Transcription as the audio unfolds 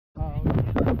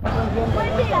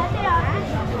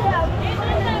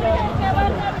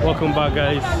Welcome back,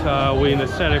 guys. We're in the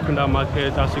Serre Kunda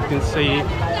market. As you can see,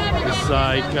 it's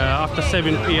like after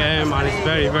 7 p.m. and it's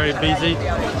very, very busy.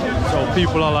 So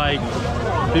people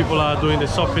are doing the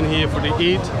shopping here for the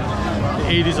Eid. The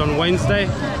Eid is on Wednesday.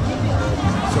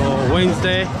 So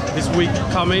Wednesday, this week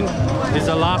coming, is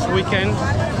the last weekend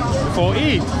before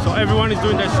Eid. So everyone is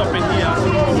doing their shopping here. As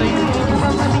you can see,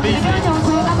 it's busy.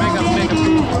 Mega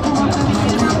busy.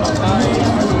 Let's go.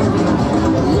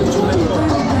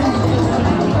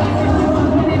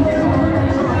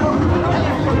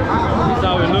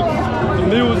 How it looks, the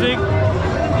music,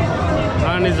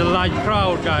 and it's a large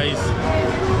crowd, guys.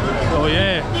 So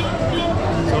yeah,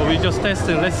 so we're just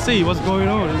testing. Let's see what's going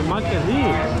on in the market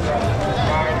here.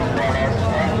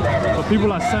 So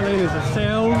people are selling, it's a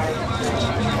sale,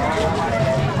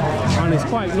 and it's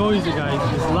quite noisy, guys.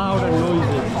 It's loud and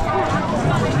noisy,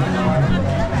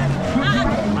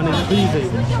 and it's busy.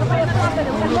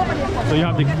 So you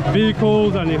have the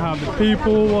vehicles and you have the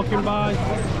people walking by.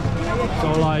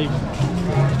 So like,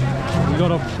 you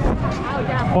gotta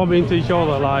bump into each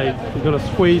other, like you gotta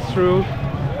squeeze through,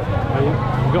 and you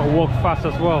gotta walk fast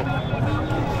as well.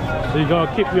 So you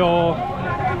gotta keep your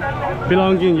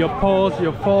belongings, your purse,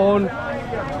 your phone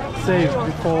safe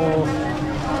before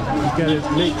you get it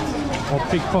nicked or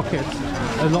pickpockets.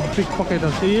 There's a lot of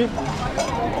pickpocketers here,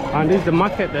 and this is the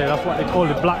market there. That's what they call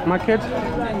the black market.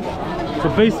 So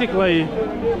basically,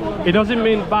 it doesn't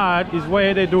mean bad. It's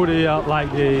where they do the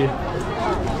like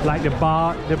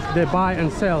the buy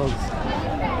and sells.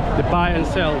 They buy and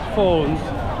sell phones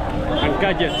and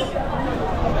gadgets.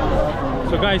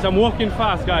 So guys, I'm walking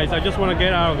fast, guys. I just want to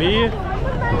get out of here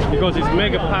because it's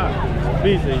mega packed. It's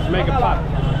busy, it's mega packed.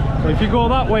 So if you go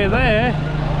that way there,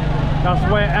 that's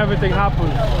where everything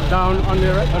happens, down on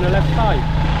the left side.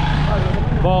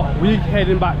 But we're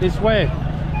heading back this way.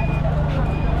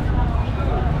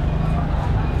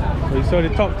 So you saw the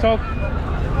tuk-tuk.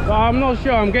 Well, I'm not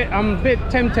sure. I'm a bit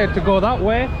tempted to go that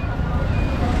way.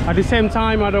 At the same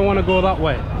time, I don't want to go that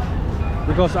way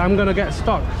because I'm gonna get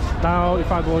stuck now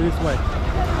if I go this way.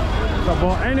 So,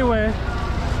 but anyway,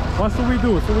 what should we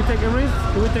do? Should we take a risk?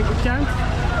 Should we take a chance?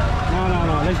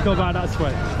 No. Let's go back that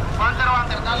way.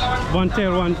 One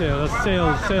tail. That's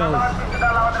sales.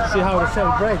 See how they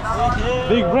sell breads.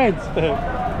 Big breads.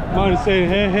 Man is saying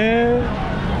hey.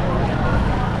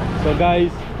 So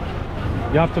guys,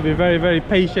 you have to be very, very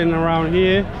patient around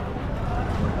here.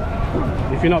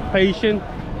 If you're not patient,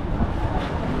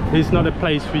 it's not a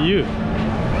place for you. So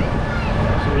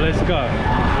let's go.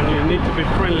 And you need to be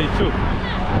friendly too.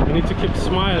 You need to keep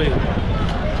smiling.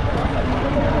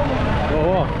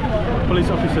 Oh, police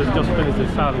officers just finished their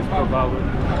service, probably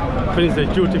finished their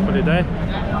duty for the day.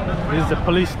 This is the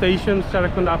police station, Serre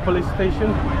Kunda police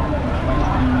station.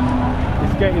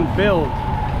 It's getting built.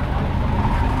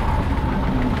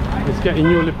 It's getting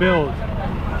newly built.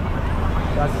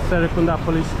 That's Serre Kunda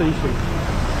police station.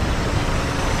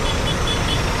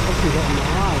 What's he got in the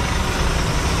house?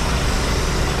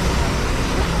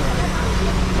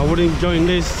 I wouldn't join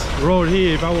this road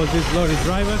here if I was this lorry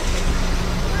driver.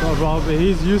 But Robbie,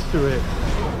 he's used to it.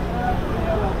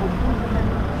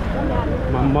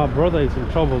 My brother is in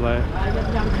trouble there.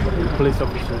 Police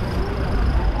officers.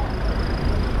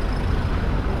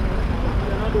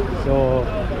 So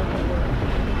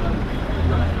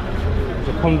there's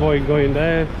a convoy going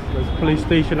there. There's a police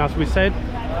station, as we said.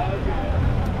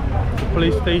 The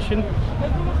police station.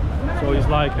 So it's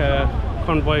like a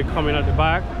convoy coming at the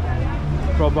back,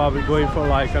 probably going for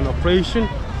like an operation.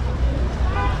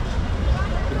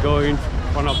 They're going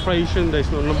for an operation. There's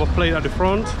no number plate at the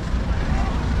front.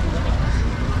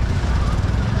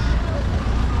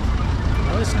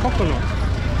 Oh, it's coconut.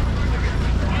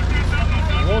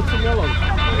 Watermelon.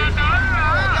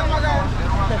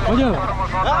 Aja,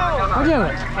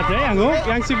 ada yang go,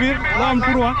 yang sibir, lo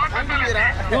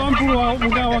ampurwa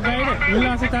muka wagai deh,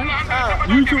 mula setan,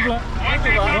 YouTube lah,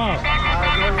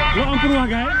 lo ampurwa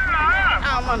wagai,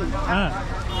 aman,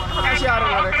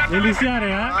 ini siar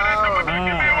ya,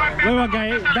 lo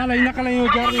wagai, dah ini kalau yang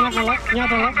ujar ini kalau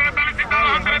nyata lah,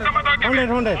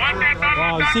 100.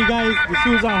 Wow, see guys, the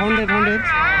shoes are 100.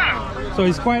 So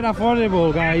it's quite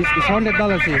affordable, guys. It's $100.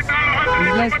 It's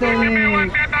less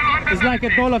than. It's like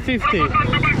 $1.50.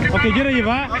 Okay, jira je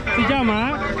pak? Sejam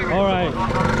ah? Alright.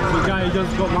 The guy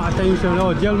just got my attention.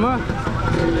 Oh, Jelma.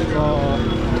 So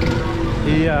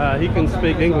he can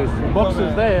speak English.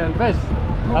 Boxes there and vest.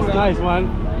 That's nice, man.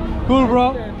 Cool,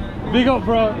 bro. Big up,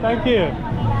 bro. Thank you.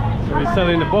 So he's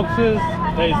selling the boxes.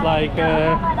 There's like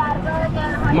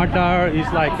Madar is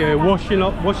like a washing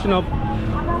up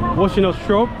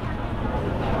shop.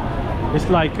 It's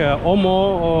like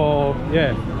Omo or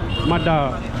yeah,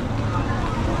 Mada.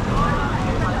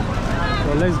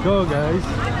 So let's go, guys.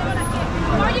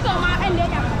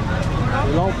 A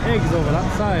lot of eggs over that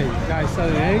side. Guys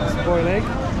selling eggs, boiled egg,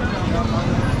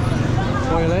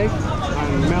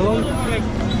 and melon.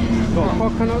 Got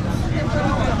coconuts,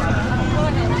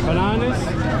 bananas.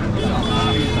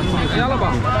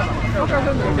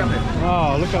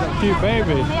 Oh, look at that cute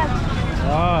baby.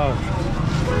 Wow.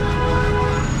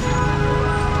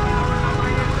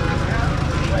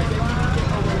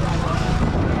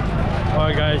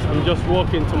 Alright guys, I'm just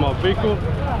walking to my vehicle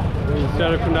in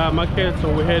Serre Kunda market, so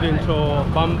we're heading to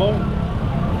Bambo.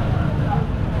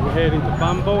 We're heading to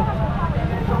Bambo.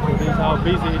 So this is how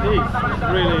busy it is. It's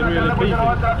really, really busy.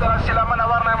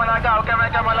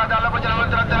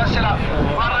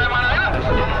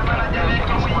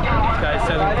 Guys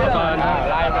selling cabana.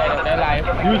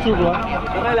 YouTube lah.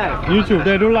 YouTube,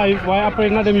 they do live. Why I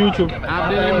not them YouTube?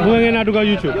 Bukan nak juga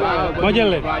YouTube. Macam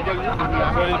le.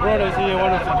 So his brothers here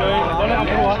want us to join. Boleh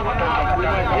apa buat?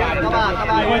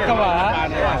 Buat kabar.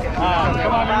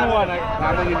 Kabar minuan.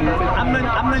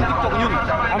 Amnen TikTok yun.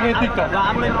 Amnen TikTok.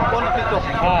 Amnen TikTok.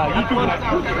 YouTube.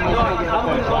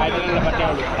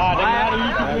 Dengan ada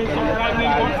YouTube ni subscribe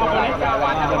ni pun apa ni?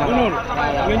 Benar.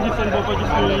 Menjisan bapa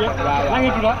justru ya. Nang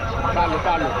itu dah.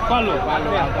 Palu.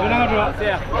 Nang itu dah.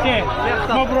 Share.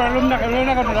 Mau bro belum nak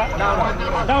tu dah.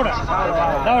 Dauda.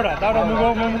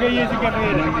 Mungkin ye sikit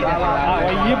ni.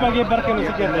 Ye bagi berken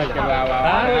sikit ni.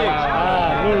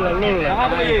 Lul.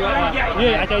 Ye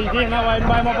aja ye na wa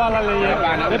mai ma bala le ye.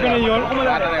 Depende yol.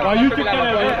 Wa YouTube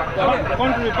channel ni.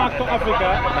 Country back to Africa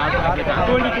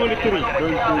 2023.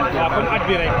 Pun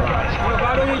adbi rek.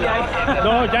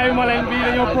 No, jai malain bi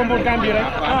dañu promote Gambia rek.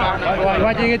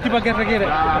 Waji nga tiba gerte gi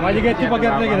rek.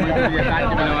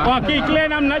 Wa ki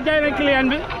client am na jay na client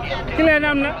bi. Client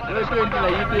am na.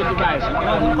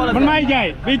 Man may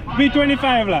jay bi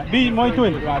 25 la. Bi moy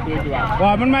 20.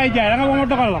 Wa man may jay da nga mo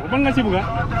doxal la ko. Man nga ci buga.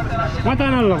 Ma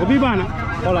tanal la ko bi bana.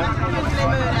 Xola.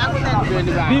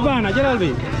 Bi bana jëlal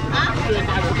bi.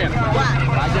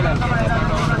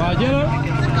 Wa jëlal.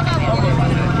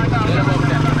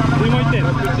 Bi moy ten.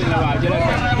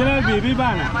 Jëlal bi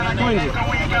bana. Moy bi.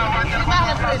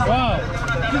 Wow.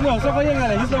 Juga so ko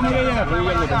yengal gis mo ngay yengal.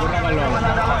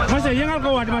 Masih yengal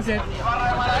ko wat masih.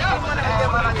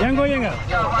 Yang ko yengal.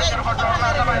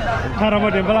 Harap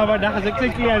dem bala ba dak sek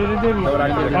kliya de dem.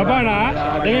 Abana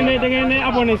dengan ne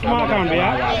abonné sama account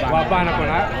ya. Wa bana ko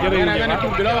na jere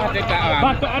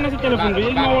ba to ana ci téléphone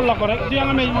bi ma wala ko rek di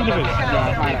nga may mu defé.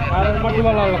 Ara ma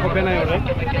dula la ko ben yoon rek.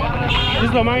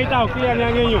 Gis lo ma ngi taw kliya ya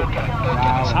ngay ñew.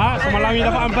 Sama lam yi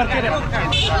dafa am barké de.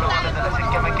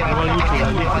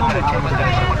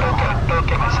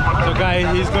 So guys,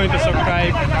 he's going to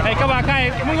subscribe. Hey, come on,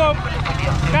 Kai, mungo,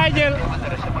 Kai Jel.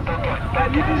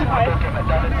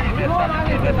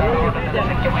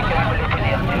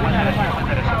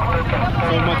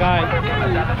 So my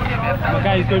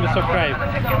guy is going to subscribe.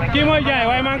 Ki moy jay,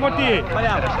 way man ko tiye.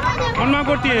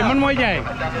 Man moy jay.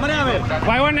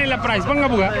 Way wane la price, ban nga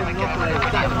buga?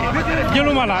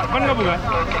 Jeluma la, ban nga buga?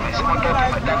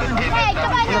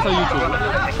 Nasa YouTube.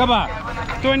 Kaba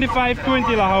 25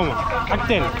 20 la xawma ak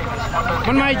 10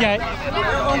 man may jaay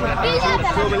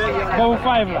boobu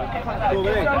 5 la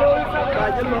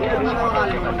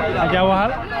aja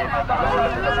waxal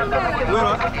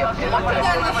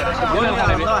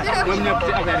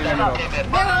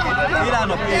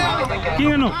ki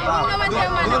nga no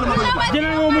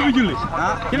jënal nga mo bi julli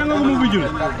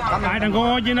ay da nga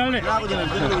ko jënal de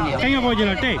kay nga ko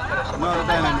jënal tey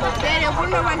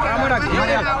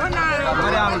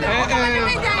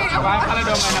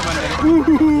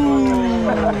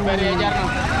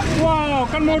wow,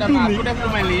 kan mau dumi?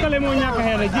 Kale mau ñak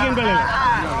xéna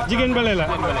jigen belé la.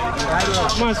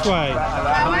 Mas way.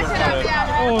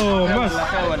 Oh, mas.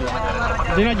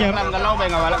 Dina jar nga law bay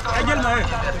nga wala. Jël ma.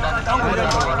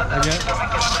 Aja.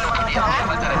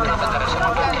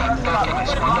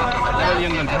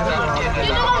 Yengal.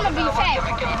 You don't want to be fair.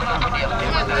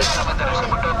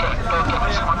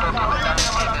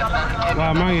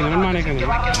 Wah, mangi man ma nek ni.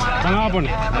 Da nga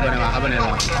abonné la.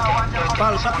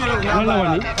 Pal sapiro nga la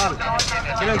wani. Pal.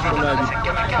 Sila ko la bi.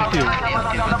 Sapiro.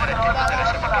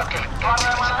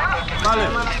 Vale.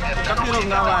 Sapiro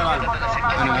nga wala.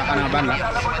 Ana ban la.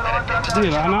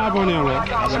 Dila ana abonné lo.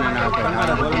 Abonné na ko.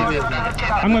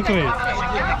 Am nga créé.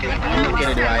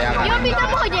 Di wa ya. Yo bi ta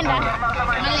ko jenda.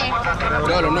 Male.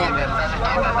 Dolo no.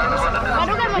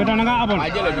 Kita nga abonné.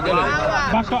 Jël.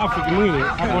 Back to Africa mu ngi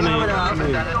abonné.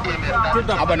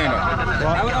 Abonné na.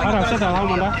 Ara seta ha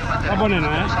manda abonné na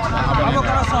ya. Abo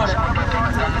kala sare.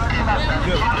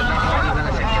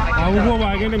 bu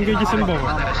boobaa ngeen dem ngay gis seen bopp.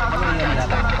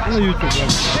 Ana YouTube la.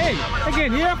 Hey,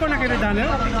 again, yaa ko nekk di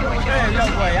daaneel.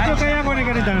 Yow kay yaa ko nekk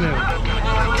di daaneel.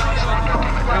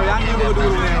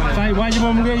 Say waa ji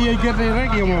moom ngay yéey gerte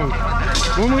rek yow moom.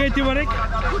 Moom ngay tiba rek.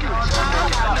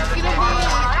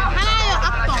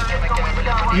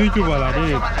 YouTube wala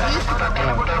déedéet.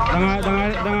 Waaw. Da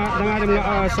nga dem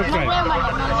nga subscribe.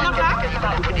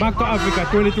 Back to Africa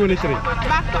 2023.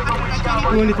 Back to Africa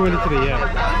 2023, yeah.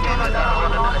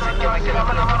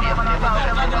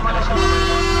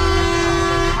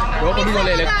 Doo ko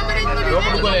dugalee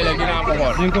léegi dinaa ko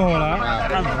xool. Di nga ko xool ah.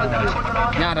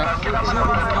 Ñaata.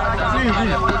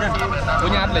 Bu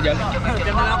ñaata la jël.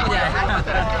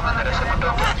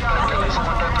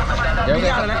 yow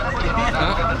kay ah.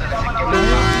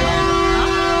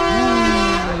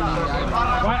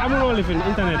 waaye amuloo lifin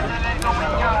internet bi.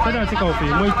 seetal ci kaw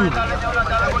fii mooy tuub.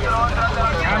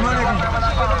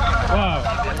 waaw.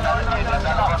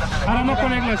 xanaa ma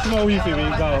connect la suma wifi bi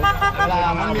gaaw.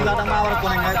 man mii sax dama war a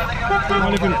connect ma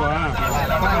lifin ko ah.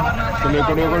 dama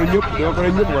ko ñëpp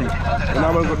kon dama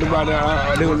amal ko duba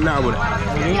na abul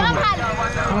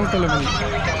xamal téléphone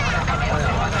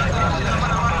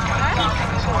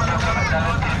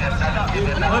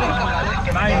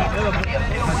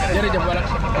jërëjëf wala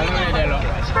ngay delloo.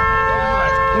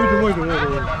 moytu bu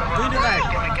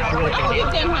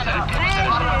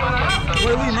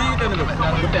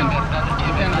ten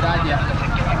bi daa jeex.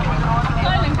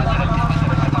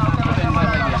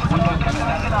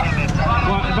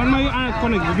 waaw ban may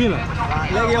connect bi bii la.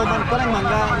 léegi yow man connect man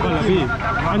nga wala bii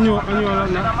añoo la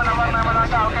na.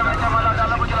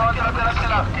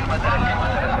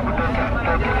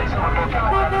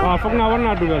 waaw foog naa war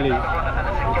naa dugal lii.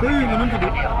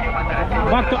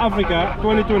 Back to Africa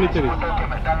 2023.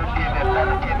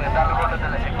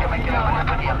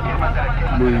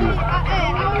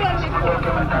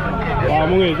 waaw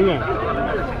mu ngi gis nga.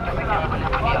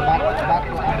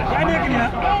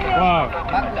 waaw.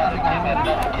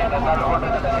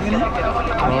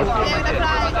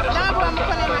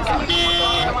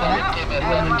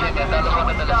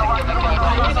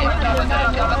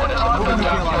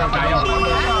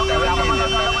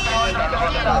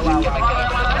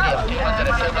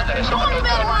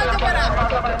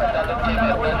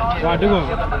 waaw dëgg la.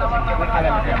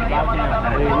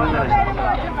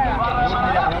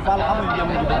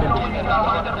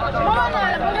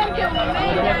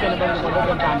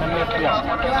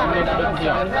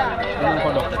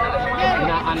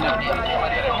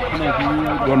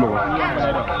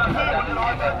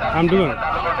 am dëgg la.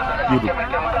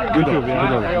 YouTube ya.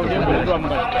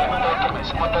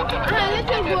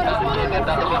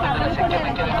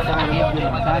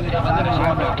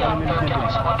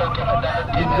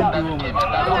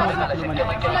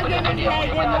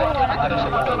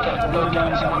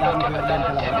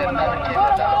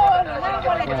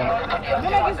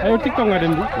 Ayo TikTok nggak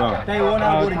dem di?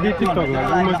 Di TikTok lah.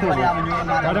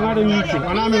 Kadang ada YouTube.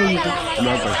 Mana ambil YouTube?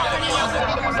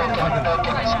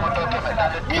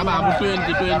 Kamu ambil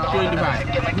 25.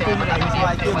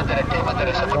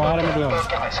 Oh, ada dua.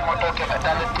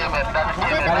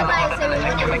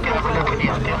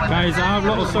 Guys, I have a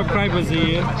lot of subscribers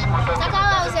here.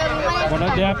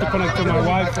 But they have to connect to my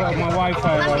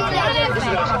Wi-Fi.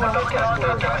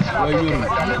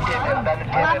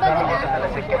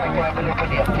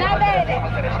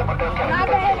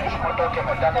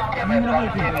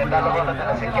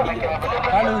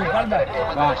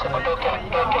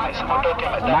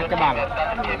 Nak bang,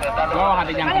 kau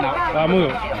ada yang kenal? Kamu?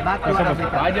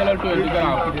 Aja lalu tu juga.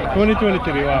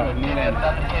 2023 wah.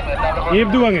 Ini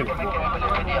dua kan?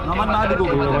 man maa dugg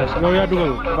ko. yow yaa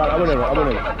dugal. waaw abonné nga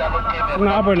abonné nga.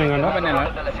 na abonné nga ndax. abonné na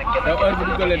yow heure bu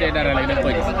dugalee day dara rek da nga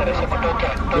koy gis.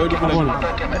 doo dugalal ñu.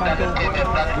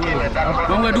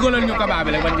 moom nga dugalal ñu kabaa bi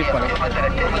rek ban gis ko rek.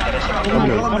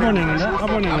 abonné na ndax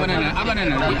abonné na. abonné na abonné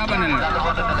na bi abonné na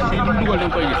fii bu dugal da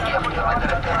nga koy gis.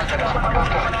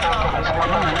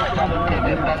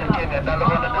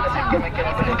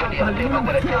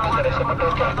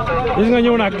 gis nga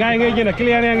ñëw nag gars yi ngay jënd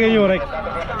client yaa ngay ñëw rek.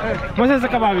 mose sa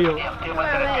kabaa bi yow.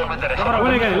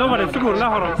 wane nga ni loo fa def sukur la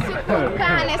xorom.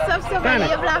 kaane sof sofal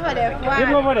yëpp laa fa def. waaw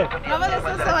yëpp moo fa def. ma fa def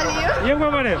sof sofal yëpp. yëpp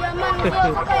moo fa def. man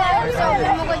foofu ko yaa sow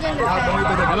ma ko jënd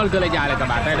tey. damal gële jaale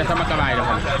kabaa tey de sama kabaa yi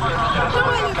dafa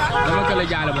dama gële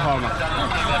jaale bu xaw ma.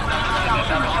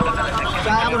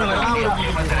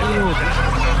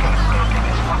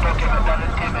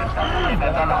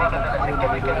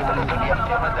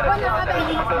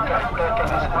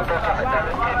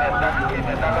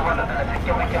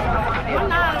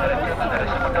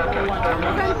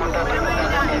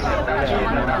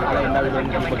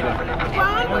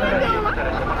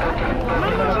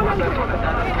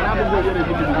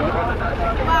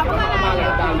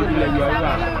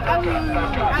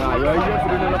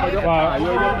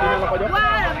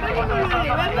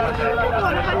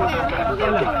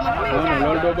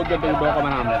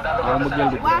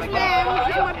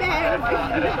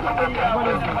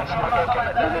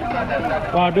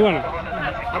 Dua na.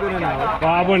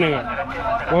 Abonné nga.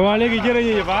 Waaw léegi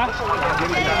jërëjëf ah.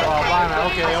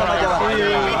 Oke.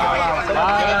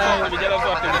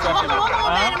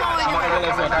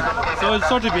 So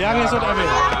sorti bi yaa ngi sorti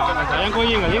affaire yaa ngi ko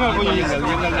yëngal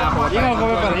ko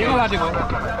ba pare yëngalaati ko.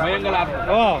 Ma yëngalaat.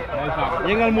 Oh.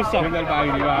 Yëngal Moustapha. Yëngal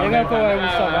ko waaye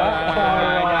Moustapha.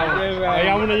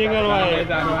 Yaa mun a yëngal waaye.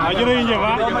 Jërëjëf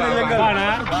ah. Baax na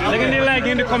da ngeen di like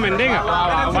ngeen di comment dégg nga.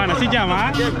 Baax na si jàmm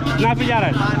ah. Naa fi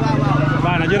jaaraat.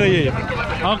 Baax na jërëjëf.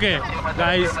 Okay,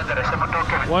 guys.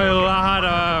 Well, I had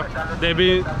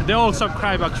they all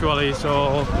subscribe actually,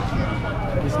 so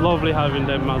it's lovely having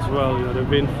them as well. You know, they've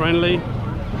been friendly.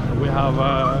 We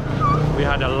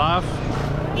had a laugh.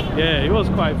 Yeah, it was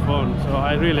quite fun. So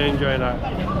I really enjoyed that.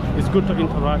 It's good to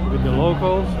interact with the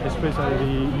locals, especially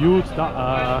the youths that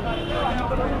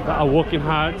are working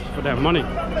hard for their money.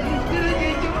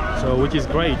 So, which is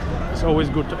great. It's always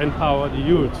good to empower the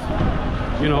youths.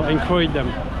 You know, encourage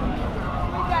them.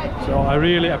 So I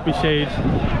really appreciate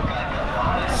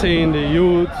seeing the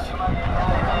youths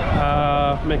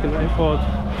making an effort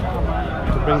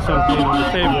to bring something on the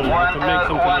table, to make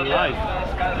something in life.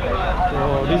 So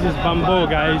this is Bamboo,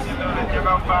 guys.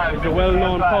 It's a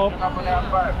well-known pub,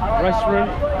 restaurant.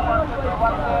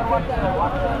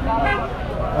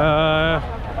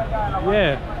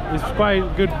 Yeah, it's quite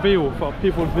good view for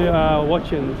people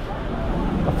watching.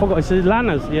 I forgot, it's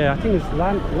Lanas. Yeah, I think it's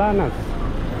Lanas.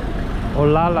 Or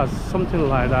Lalas, something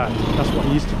like that. That's what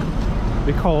it used to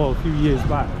be called a few years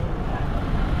back.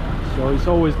 So it's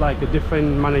always like a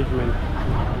different management.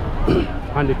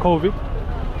 And the COVID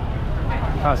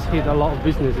has hit a lot of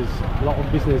businesses. A lot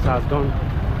of business has gone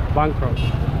bankrupt.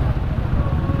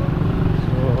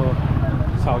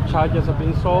 So chargers have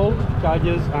been sold,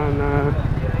 chargers and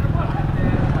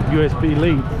USB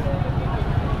leads.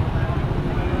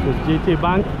 So GT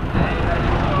Bank.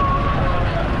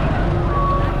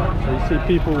 See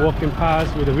people walking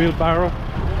past with a wheelbarrow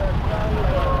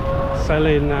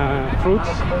selling fruits,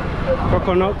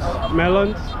 coconuts,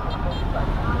 melons.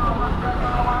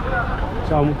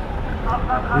 So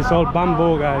it's all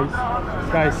bamboo, guys.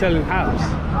 This guy is selling hats.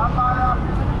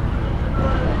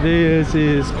 This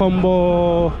is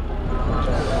combo.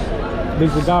 This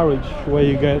is the garage where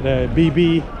you get the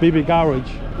BB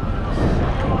garage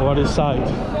over this side.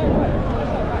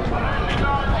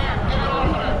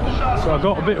 So I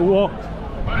got a bit of walk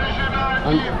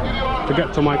to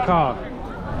get to my car. So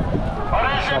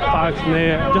I parked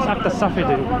near just after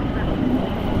Safety.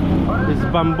 It's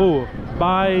Bamboo.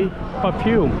 Buy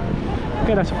perfume.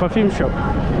 Okay, that's a perfume shop.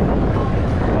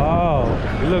 Wow,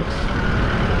 it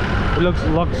looks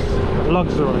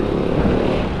luxury.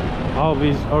 All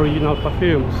these original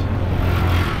perfumes.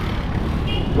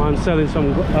 Man selling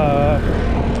some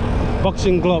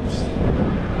boxing gloves.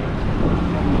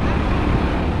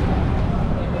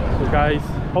 Guys,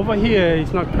 over here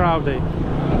it's not crowded.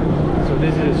 So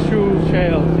this is shoe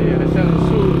shelves here. They're selling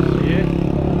shoes here.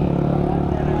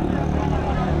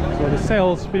 So the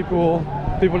sales people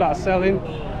that are selling,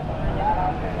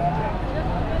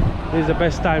 this is the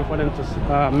best time for them to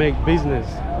make business.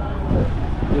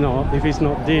 You know, if it's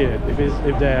not dear, if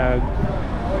their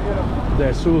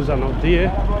shoes are not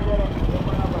dear,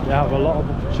 they have a lot of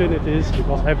opportunities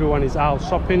because everyone is out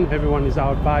shopping, everyone is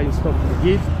out buying stuff to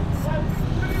gift.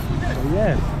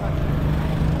 Yeah.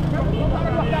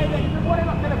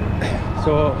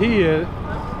 So here,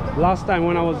 last time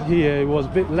when I was here, it was a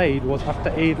bit late. It was after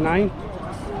 8, 9.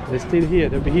 They're still here.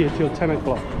 They'll be here till 10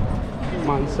 o'clock.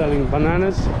 Man selling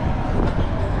bananas.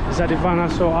 Is that the van I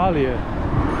saw earlier?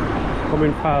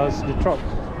 Coming past the truck.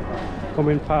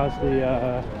 Coming past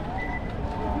the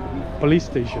police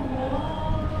station.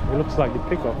 It looks like the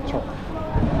pickup truck.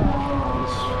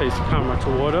 Let's face camera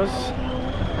toward us.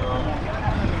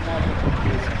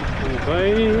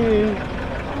 We're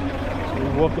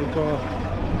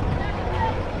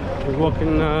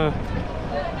walking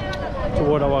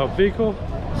toward our vehicle.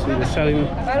 See, they're selling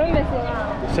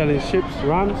ships,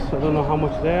 rams. I don't know how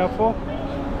much they are for.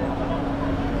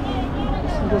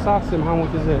 Let's just ask them how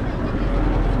much is it.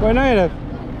 Why not it?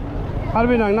 How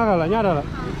many nagala?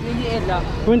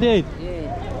 28.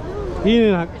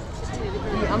 Yeah.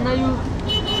 I'm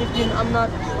not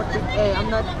 15. I'm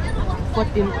not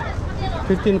 14.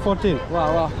 15, 14.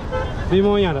 Wow. Di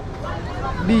mo nya ada?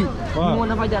 Di. Wow. Mau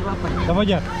na fajar 8. Na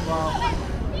fajar? Wow.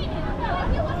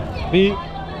 Di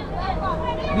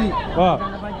Di. Wah,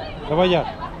 dah bayar.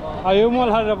 Ayo mal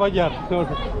dah bayar.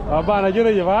 Abang aja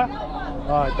je, Pak.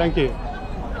 Thank you.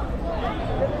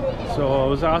 So I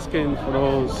was asking for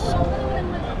those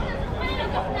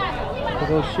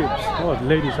ships. Oh, the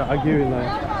ladies are arguing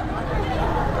like.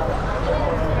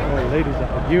 Oh, the ladies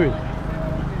are arguing.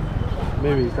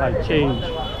 Maybe it's like change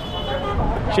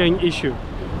issue.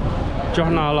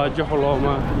 Johnala,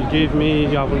 Joholoma, you gave me,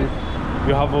 you haven't.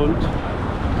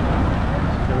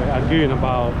 So we're arguing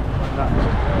about that.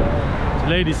 The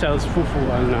lady sells fufu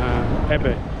and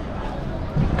ebe.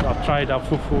 So I've tried that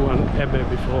fufu and ebe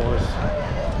before.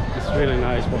 It's really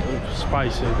nice, but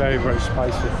spicy, very, very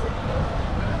spicy.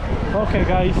 Okay,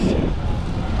 guys.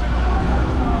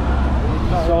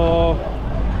 So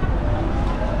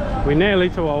we're nearly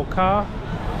to our car.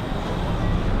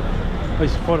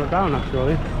 It's further down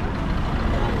actually.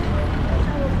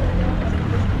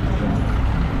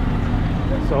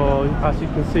 So as you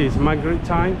can see, it's Maghrib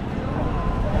time.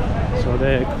 So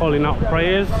they're calling out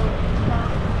prayers.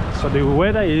 So the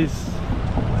weather is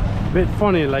a bit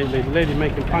funny lately. The lady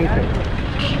making pancake.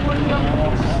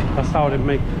 That's how they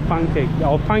make pancake.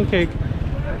 Our pancake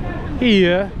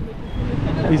here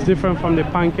is different from the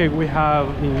pancake we have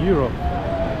in Europe.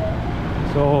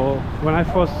 So when I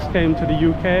first came to the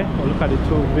UK, look at the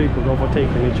two vehicles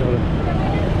overtaking each other.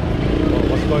 So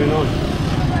what's going on?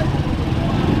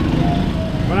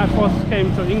 When I first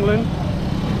came to England,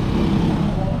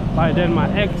 by then my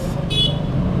ex-son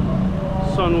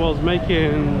was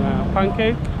making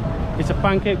pancake. It's a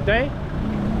pancake day.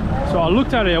 So I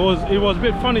looked at it, it was a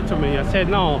bit funny to me. I said,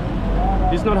 no,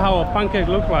 it's not how a pancake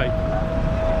looks like.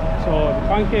 So the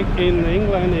pancake in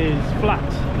England is flat.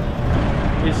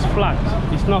 It's flat,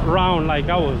 it's not round like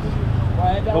ours.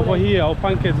 Over here our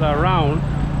pancakes are round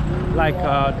like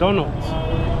donuts,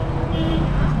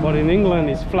 but in England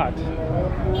it's flat.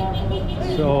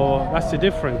 So that's the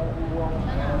difference.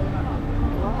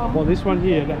 But this one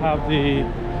here, they have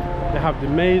the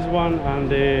maize one and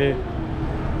the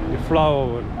flour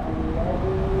one.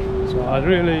 So I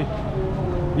really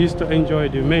used to enjoy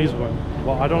the maize one,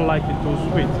 but I don't like it too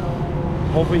sweet.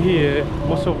 Over here,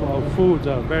 most of our foods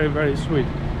are very, very sweet.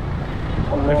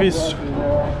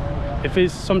 If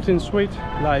it's something sweet,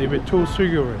 like if it's too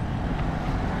sugary,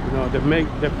 you know,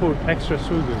 they put extra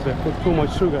sugars. They put too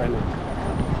much sugar in it.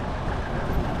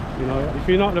 You know, if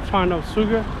you're not a fan of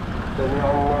sugar, so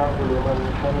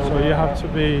you have to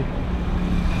be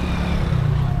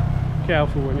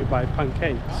careful when you buy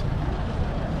pancakes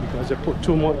because they put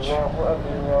too much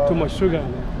sugar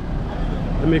in it.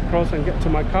 Let me cross and get to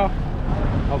my car.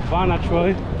 A van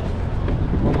actually,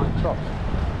 or my truck.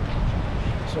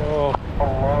 So,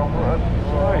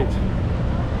 right.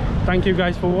 Thank you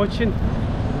guys for watching.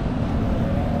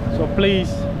 So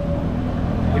please,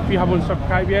 if you haven't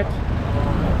subscribed yet,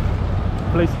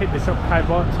 please hit the subscribe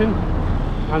button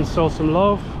and show some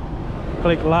love.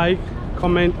 Click like,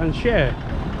 comment and share.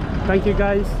 Thank you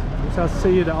guys. I'll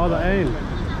see you at the other end.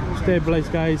 Stay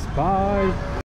blessed guys. Bye.